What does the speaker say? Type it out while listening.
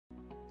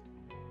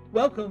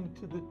Welcome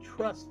to the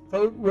Trust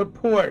Vote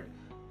Report,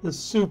 the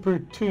Super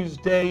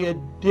Tuesday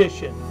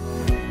edition.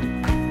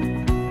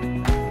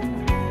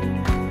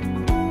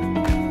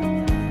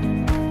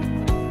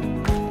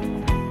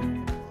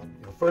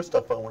 First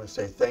up, I want to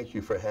say thank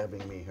you for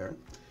having me here.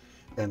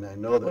 And I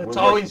know that well, it's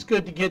always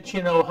good to get you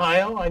in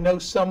Ohio. I know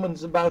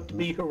someone's about to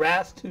be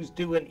harassed who's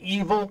doing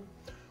evil,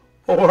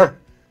 or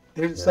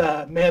there's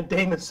a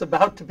mandamus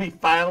about to be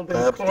filed in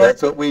court.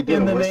 That's what we do.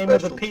 In the We're name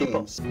of the special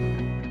people.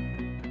 teams.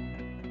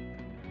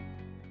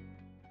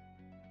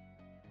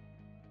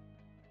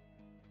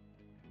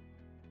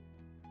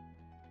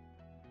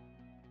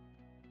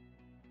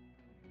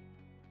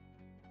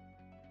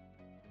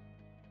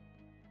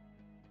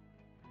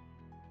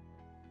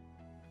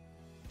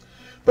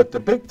 But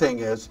the big thing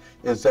is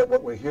that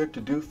what we're here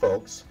to do,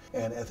 folks,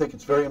 and I think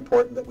it's very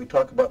important that we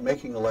talk about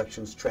making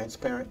elections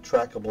transparent,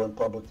 trackable, and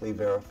publicly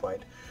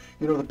verified.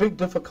 You know, the big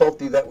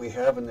difficulty that we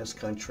have in this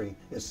country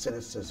is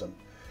cynicism.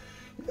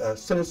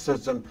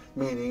 Cynicism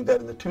meaning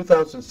that in the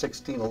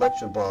 2016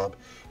 election, Bob,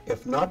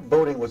 if not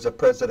voting was a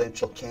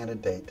presidential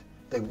candidate,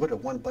 they would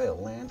have won by a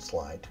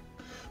landslide.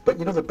 But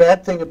you know, the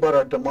bad thing about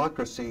our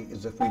democracy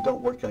is if we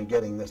don't work on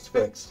getting this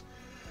fixed,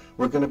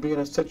 we're going to be in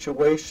a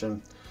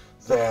situation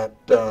that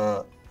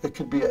it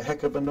could be a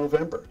heck of a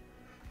November.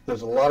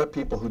 There's a lot of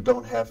people who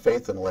don't have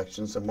faith in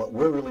elections, and what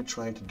we're really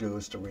trying to do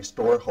is to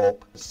restore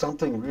hope.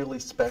 Something really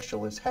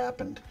special has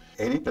happened.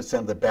 80%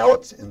 of the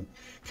ballots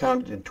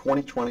counted in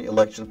 2020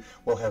 election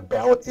will have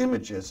ballot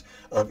images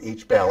of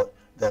each ballot.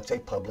 That's a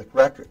public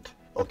record,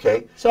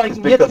 okay? So I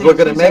can because get these. We're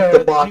going to make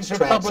the box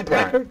these are public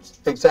transparent. records?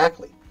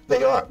 Exactly,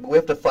 they are. But we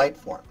have to fight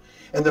for them.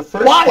 And the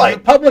first Why? fight,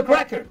 The public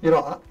record. you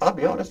know, I'll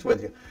be honest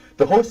with you.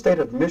 The whole state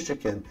of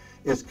Michigan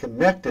is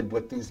connected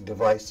with these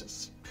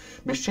devices.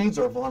 Machines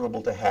are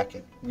vulnerable to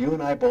hacking. You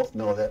and I both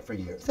know that for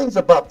years. Things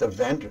about the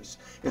vendors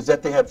is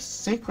that they have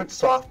secret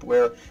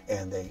software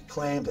and they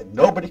claim that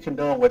nobody can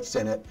know what's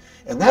in it.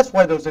 And that's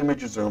why those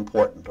images are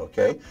important,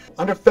 okay?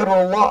 Under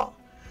federal law,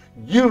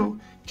 you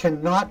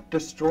cannot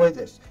destroy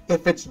this.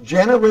 If it's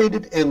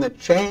generated in the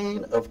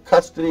chain of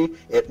custody,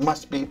 it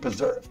must be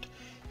preserved.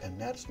 And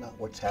that's not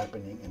what's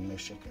happening in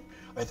Michigan.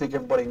 I think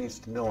everybody needs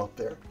to know up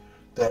there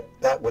that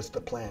that was the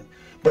plan.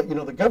 But you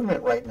know, the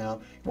government right now,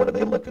 what are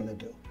they looking to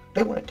do?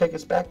 They want to take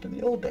us back to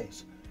the old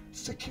days.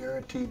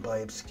 Security by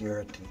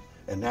obscurity.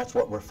 And that's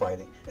what we're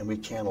fighting. And we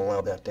can't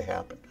allow that to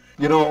happen.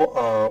 You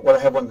know, what I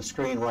have on the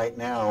screen right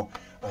now,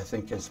 I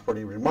think is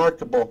pretty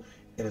remarkable.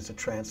 It is a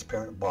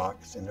transparent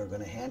box, and they're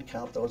going to hand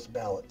count those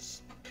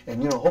ballots.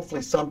 And you know,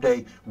 hopefully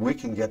someday we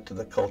can get to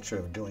the culture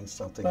of doing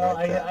something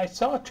like that. I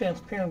saw a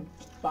transparent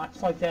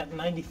box like that in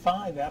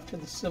 '95 after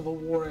the Civil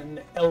War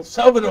in El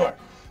Salvador.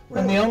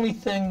 Really? And the only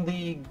thing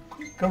the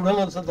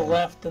guerrillas of the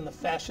left and the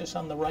fascists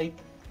on the right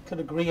could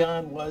agree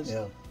on was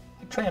a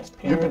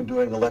transparent You've been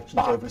doing elections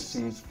box.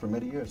 Overseas for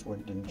many years,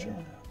 didn't you?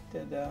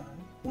 Yeah.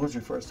 What was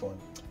your first one?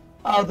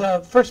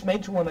 The first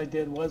major one I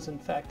did was, in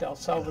fact, El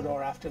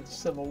Salvador after the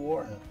Civil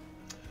War. Yeah.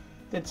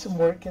 Did some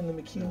work in the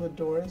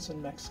maquiladoras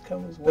in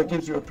Mexico as well. That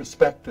gives you a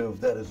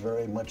perspective that is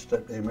very much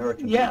that the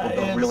American people don't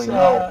it's, really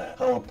know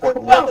how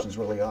important elections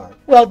really are.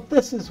 Well,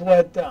 this is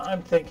what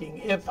I'm thinking.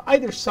 If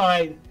either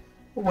side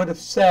would have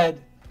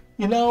said,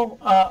 you know,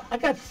 I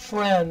got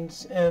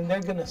friends and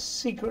they're going to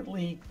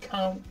secretly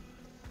count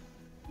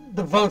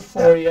the vote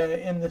for you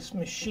in this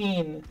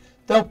machine.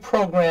 They'll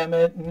program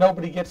it and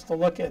nobody gets to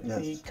look at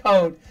the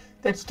code.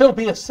 There'd still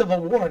be a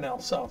civil war in El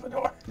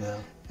Salvador.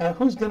 Yeah.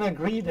 Who's going to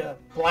agree to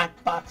black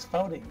box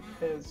voting,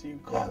 as you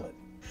call it?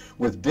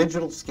 With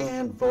digital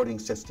scanned voting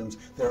systems,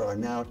 there are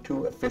now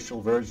 2 official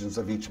versions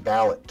of each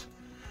ballot.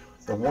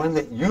 The one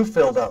that you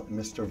filled out,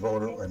 Mr.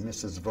 Voter or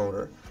Mrs.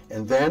 Voter,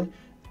 and then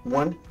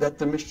one that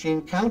the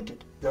machine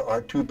counted. There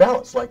are 2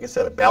 ballots. Like I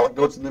said, a ballot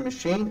goes in the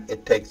machine,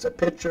 it takes a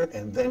picture,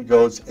 and then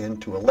goes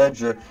into a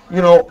ledger.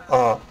 You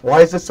know,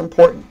 why is this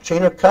important?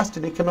 Chain of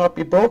custody cannot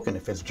be broken.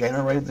 If it's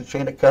generated the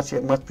chain of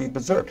custody, it must be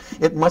preserved.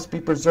 It must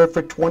be preserved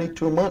for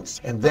 22 months.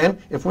 And then,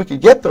 if we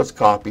could get those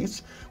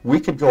copies, we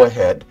could go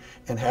ahead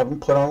and have them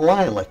put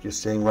online like you're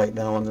seeing right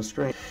now on the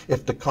screen.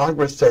 If the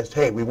Congress says,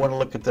 hey, we want to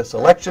look at this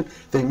election,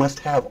 they must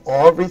have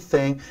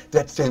everything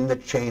that's in the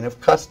chain of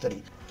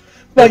custody.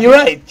 Well, you're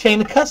right. Chain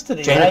of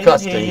custody. Chain of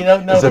custody you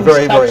don't know is a who's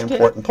very, very touched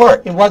important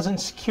part. It wasn't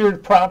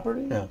secured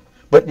property. Yeah.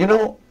 But you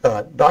know,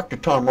 Dr.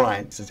 Tom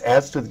Ryan says,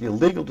 as to the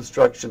illegal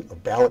destruction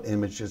of ballot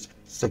images,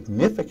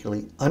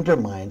 significantly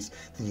undermines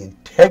the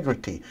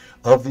integrity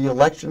of the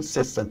election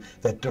system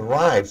that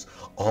derives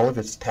all of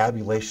its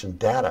tabulation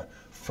data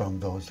from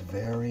those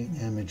very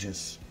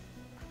images.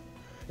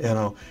 You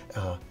know,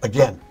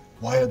 again,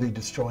 why are they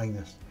destroying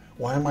this?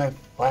 Why am I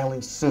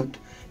filing suit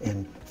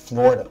in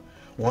Florida?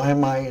 Why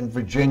am I in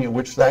Virginia,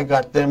 which I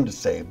got them to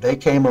save? They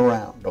came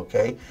around,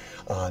 okay?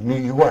 New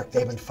York,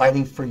 they've been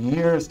fighting for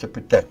years to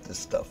protect this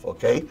stuff,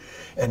 okay?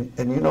 And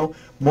you know,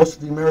 most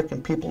of the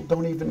American people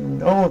don't even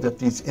know that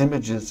these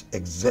images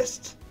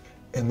exist.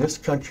 In this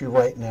country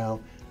right now,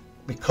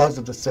 because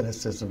of the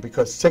cynicism,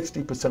 because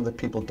 60% of the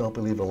people don't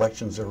believe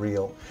elections are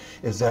real,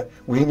 is that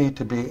we need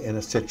to be in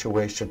a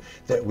situation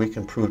that we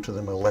can prove to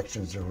them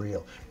elections are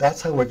real.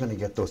 That's how we're going to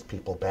get those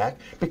people back,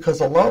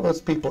 because a lot of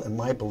those people, in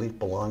my belief,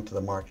 belong to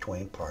the Mark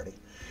Twain Party.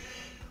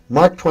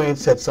 Mark Twain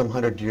said some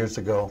 100 years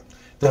ago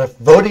that if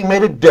voting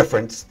made a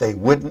difference, they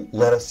wouldn't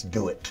let us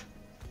do it.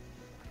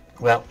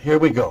 Well, here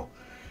we go.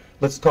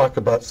 Let's talk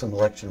about some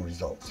election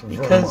results.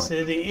 Because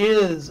it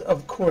is,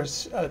 of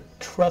course, a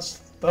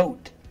trust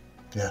vote.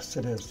 Yes,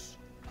 it is.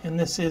 And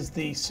this is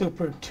the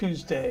Super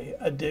Tuesday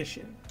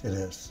edition. It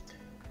is.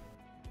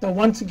 So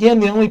once again,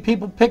 the only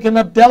people picking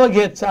up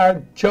delegates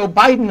are Joe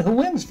Biden, who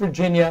wins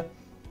Virginia,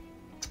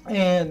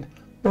 and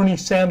Bernie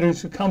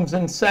Sanders, who comes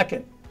in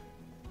second.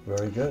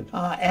 Very good.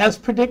 As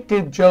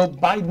predicted, Joe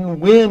Biden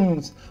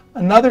wins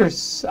another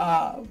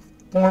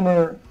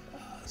former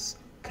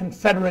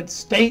Confederate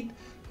state.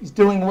 He's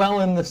doing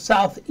well in the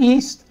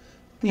Southeast,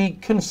 the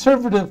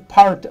conservative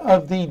part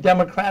of the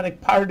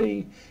Democratic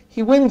Party.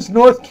 He wins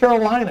North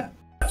Carolina.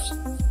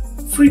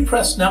 Free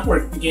Press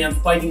Network began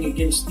fighting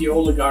against the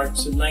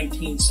oligarchs in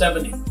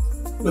 1970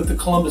 with the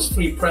Columbus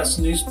Free Press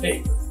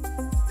newspaper.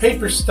 The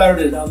paper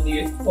started on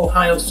the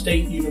Ohio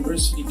State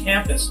University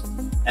campus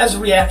as a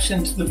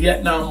reaction to the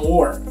Vietnam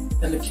War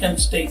and the Kent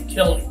State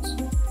killings.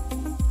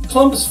 The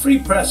Columbus Free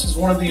Press is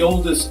one of the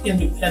oldest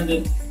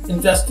independent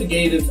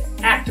investigative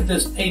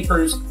activist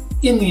papers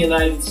in the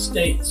United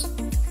States.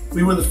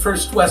 We were the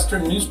first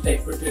Western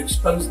newspaper to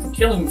expose the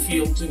killing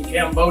fields in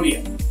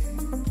Cambodia,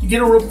 to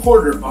get a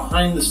reporter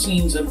behind the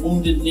scenes at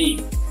Wounded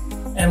Knee,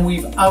 and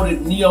we've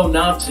outed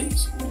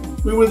neo-Nazis.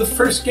 We were the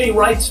first gay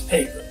rights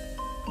paper.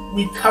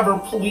 We cover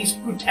police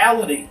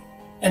brutality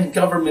and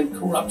government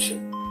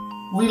corruption.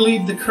 We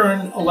lead the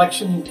current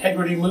election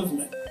integrity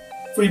movement.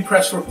 Free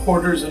Press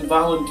reporters and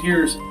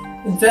volunteers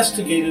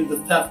investigated the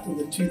theft of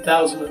the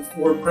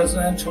 2004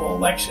 presidential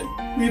election.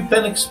 We've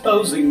been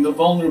exposing the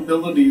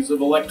vulnerabilities of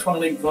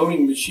electronic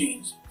voting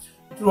machines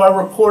through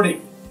our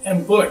reporting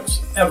and books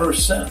ever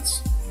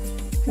since.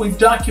 We've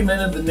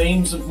documented the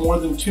names of more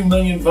than 2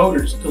 million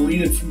voters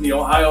deleted from the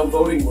Ohio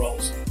voting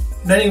rolls,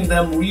 many of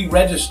them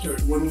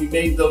re-registered when we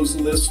made those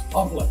lists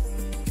public.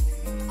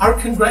 Our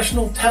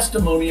congressional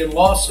testimony and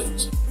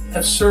lawsuits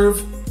have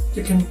served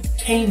to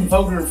contain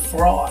voter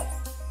fraud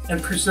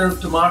and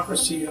preserve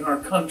democracy in our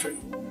country.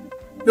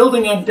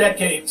 Building on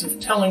decades of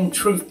telling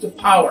truth to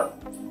power,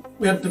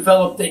 we have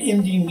developed the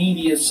Indie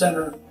Media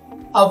Center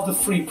of the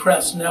Free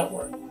Press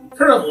Network.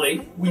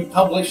 Currently, we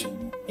publish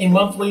a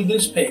monthly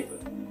newspaper,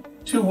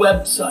 2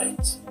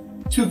 websites,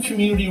 2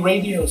 community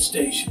radio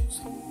stations,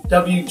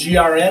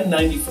 WGRN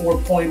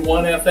 94.1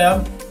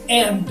 FM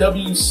and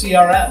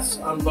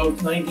WCRS on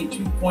both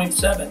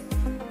 92.7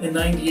 and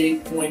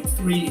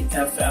 98.3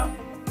 FM.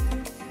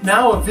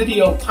 Now a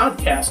video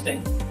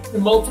podcasting, the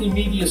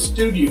Multimedia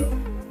Studio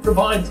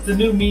provides the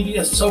new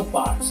media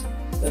soapbox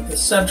that the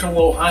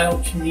Central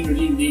Ohio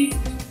community needs.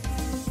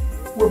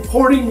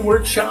 Reporting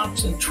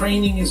workshops and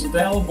training is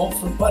available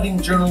for budding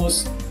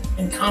journalists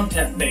and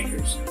content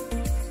makers.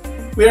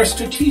 We are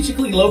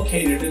strategically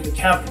located in the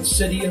capital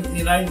city of the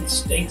United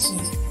States'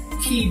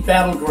 key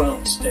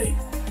battleground state.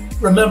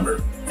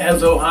 Remember,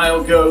 as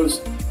Ohio goes,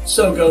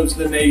 so goes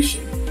the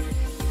nation.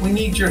 We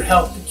need your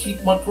help to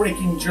keep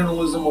muckraking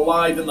journalism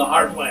alive in the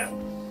heartland.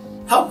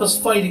 Help us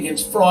fight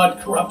against fraud,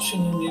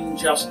 corruption, and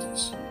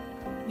injustice.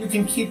 You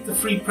can keep the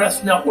Free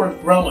Press Network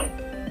growing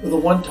with a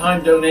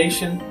one-time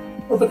donation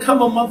or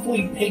become a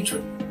monthly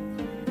patron.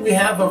 We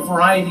have a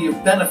variety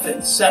of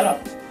benefits set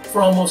up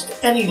for almost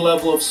any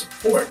level of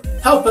support.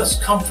 Help us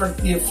comfort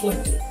the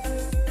afflicted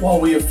while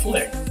we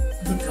afflict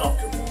the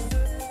comfortable.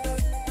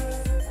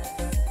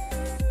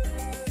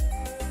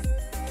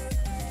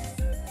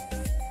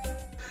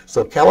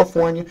 So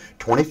California,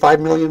 25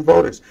 million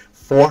voters,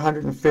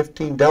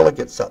 415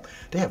 delegates up.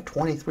 They have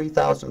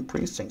 23,000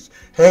 precincts.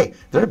 Hey,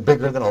 they're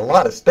bigger than a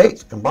lot of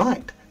states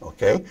combined,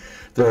 okay?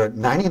 They're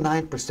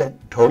 99%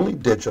 totally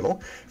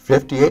digital,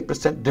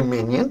 58%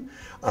 Dominion,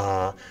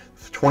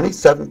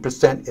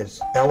 27%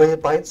 is LA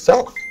by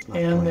itself.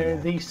 And they're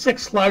the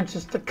 6th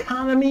largest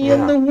economy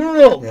in the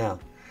world. Yeah.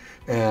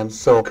 And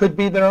so could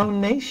be their own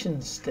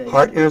nation state.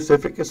 Hart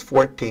Intercivic is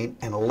 14,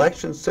 and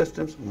election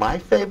systems, my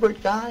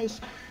favorite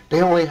guys,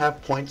 they only have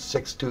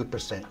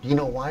 0.62%. You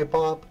know why,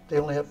 Bob? They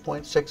only have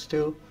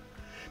 0.62?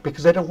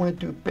 Because they don't want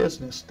to do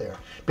business there.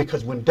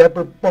 Because when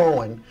Deborah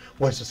Bowen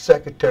was the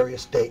Secretary of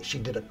State, she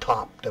did a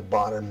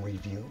top-to-bottom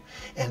review,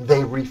 and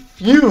they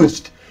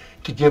refused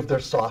to give their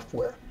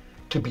software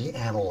to be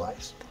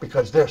analyzed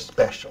because they're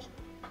special.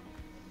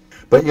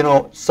 But you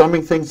know,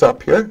 summing things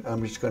up here,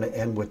 I'm just going to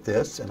end with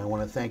this, and I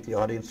want to thank the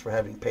audience for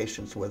having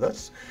patience with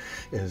us.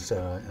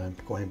 I'm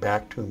going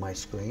back to my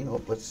screen.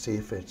 Oh, let's see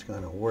if it's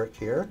going to work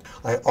here.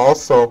 I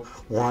also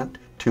want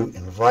to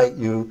invite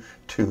you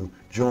to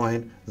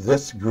join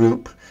this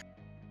group.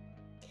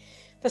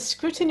 The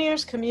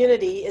Scrutineers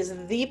community is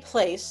the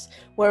place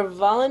where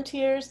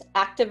volunteers,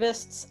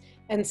 activists,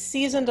 and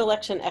seasoned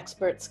election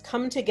experts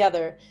come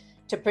together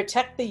to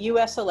protect the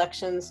U.S.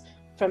 elections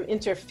from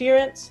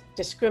interference,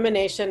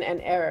 discrimination,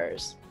 and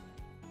errors.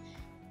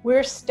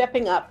 We're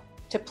stepping up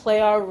to play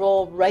our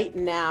role right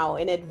now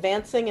in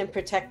advancing and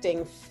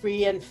protecting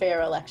free and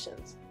fair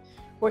elections.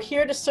 We're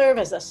here to serve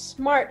as a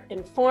smart,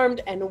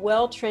 informed, and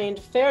well-trained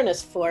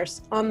fairness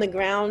force on the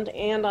ground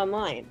and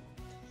online.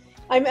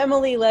 I'm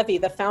Emily Levy,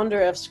 the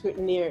founder of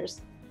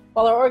Scrutineers.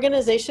 While our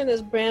organization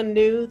is brand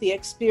new, the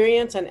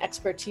experience and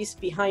expertise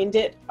behind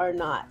it are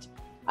not.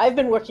 I've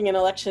been working in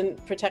election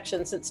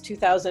protection since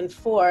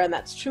 2004, and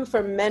that's true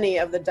for many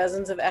of the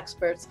dozens of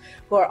experts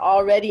who are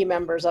already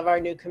members of our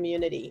new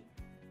community.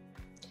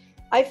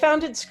 I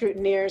founded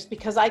Scrutineers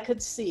because I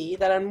could see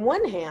that on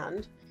one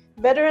hand,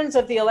 veterans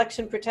of the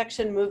election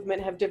protection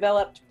movement have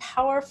developed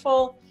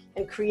powerful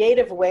and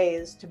creative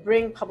ways to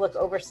bring public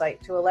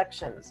oversight to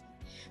elections,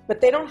 but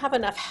they don't have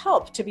enough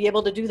help to be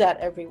able to do that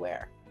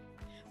everywhere.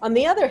 On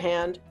the other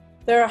hand,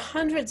 there are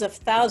hundreds of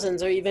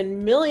thousands or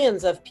even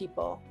millions of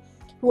people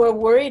who are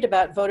worried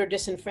about voter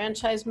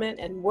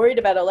disenfranchisement and worried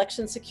about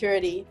election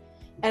security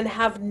and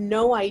have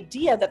no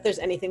idea that there's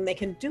anything they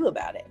can do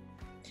about it.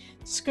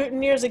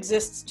 Scrutineers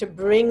exists to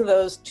bring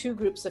those two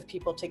groups of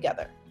people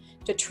together,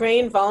 to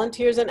train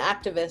volunteers and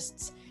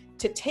activists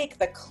to take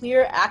the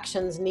clear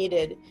actions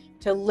needed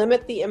to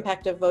limit the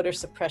impact of voter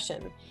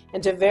suppression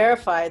and to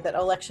verify that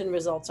election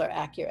results are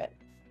accurate.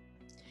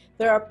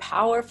 There are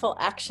powerful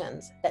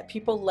actions that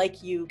people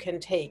like you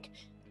can take.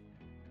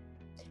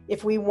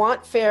 If we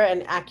want fair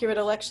and accurate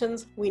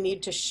elections, we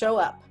need to show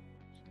up,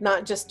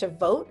 not just to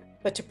vote,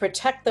 but to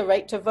protect the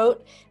right to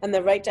vote and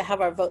the right to have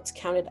our votes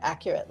counted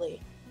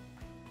accurately.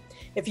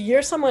 If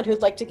you're someone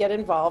who'd like to get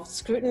involved,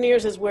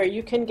 Scrutineers is where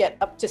you can get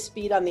up to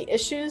speed on the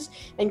issues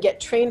and get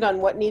trained on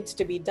what needs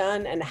to be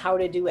done and how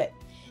to do it.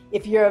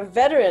 If you're a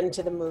veteran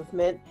to the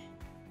movement,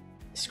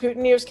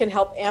 Scrutineers can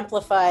help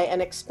amplify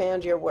and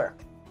expand your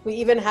work. We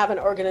even have an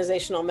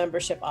organizational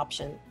membership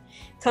option.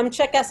 Come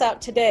check us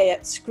out today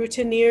at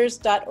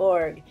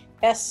scrutineers.org,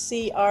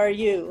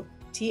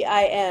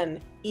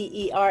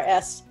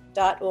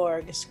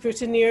 SCRUTINEERS.org,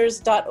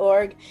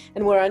 scrutineers.org,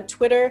 and we're on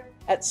Twitter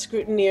at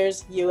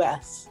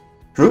ScrutineersUS.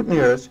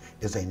 Scrutineers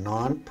is a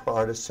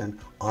nonpartisan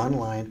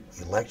online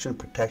election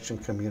protection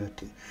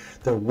community.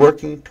 They're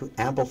working to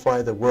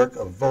amplify the work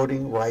of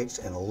voting rights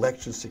and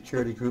election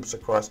security groups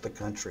across the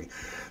country.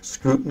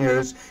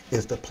 Scrutineers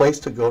is the place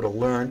to go to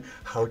learn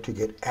how to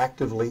get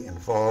actively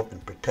involved in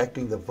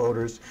protecting the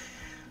voters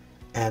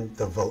and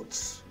the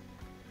votes.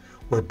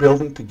 We're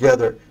building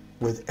together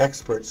with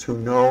experts who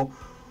know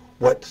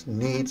what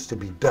needs to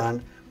be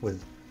done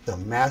with the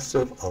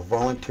massive of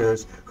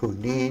volunteers who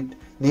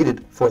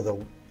needed for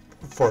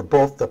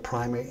both the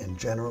primary and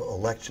general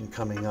election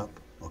coming up,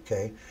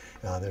 okay?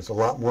 There's a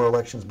lot more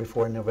elections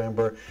before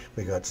November.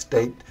 We got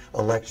state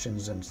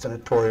elections and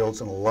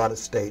senatorials in a lot of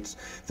states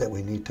that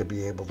we need to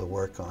be able to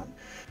work on.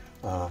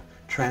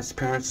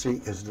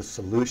 Transparency is the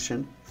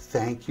solution.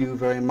 Thank you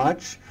very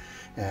much.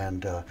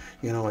 And,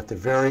 you know, at the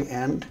very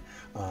end,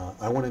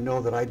 I want to know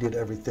that I did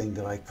everything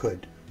that I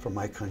could for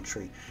my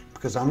country,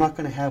 because I'm not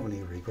going to have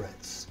any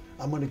regrets.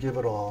 I'm going to give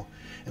it all,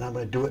 and I'm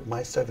going to do it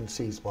my 7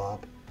 C's,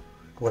 Bob.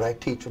 What I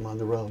teach them on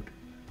the road.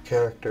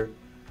 Character.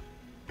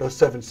 Those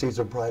 7 C's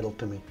are vital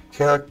to me.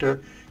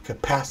 Character,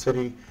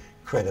 capacity,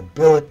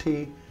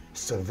 credibility,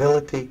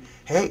 civility.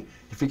 Hey,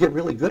 if you get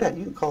really good at it,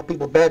 you can call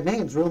people bad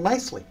names real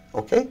nicely,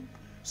 okay?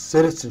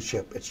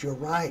 Citizenship. It's your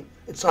right.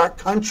 It's our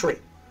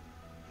country.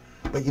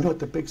 But you know what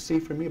the big C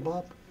for me,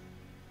 Bob?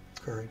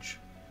 Courage.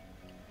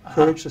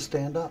 Courage to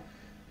stand up.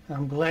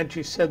 I'm glad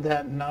you said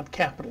that, and not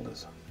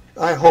capitalism.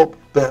 I hope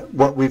that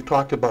what we've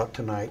talked about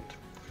tonight,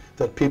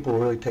 that people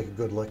really take a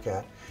good look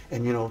at.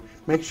 And, you know,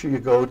 make sure you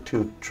go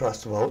to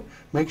TrustVote.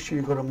 Make sure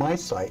you go to my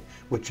site,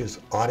 which is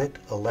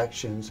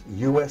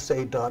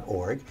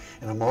auditelectionsusa.org.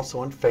 And I'm also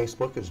on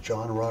Facebook as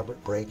John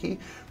Robert Brakey.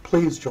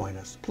 Please join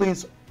us.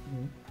 Please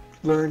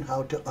learn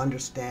how to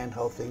understand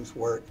how things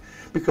work.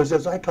 Because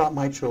as I taught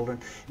my children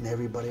and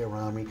everybody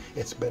around me,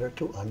 it's better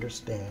to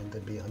understand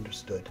than be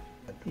understood.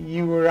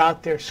 You were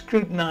out there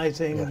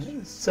scrutinizing,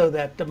 yes, so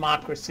that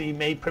democracy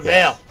may prevail.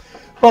 Yes.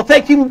 Well,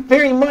 thank you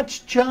very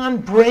much,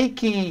 John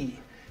Brakey.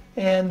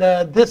 And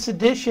this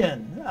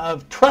edition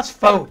of Trust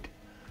Vote,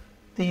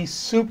 the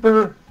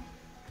Super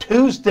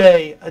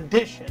Tuesday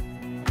edition.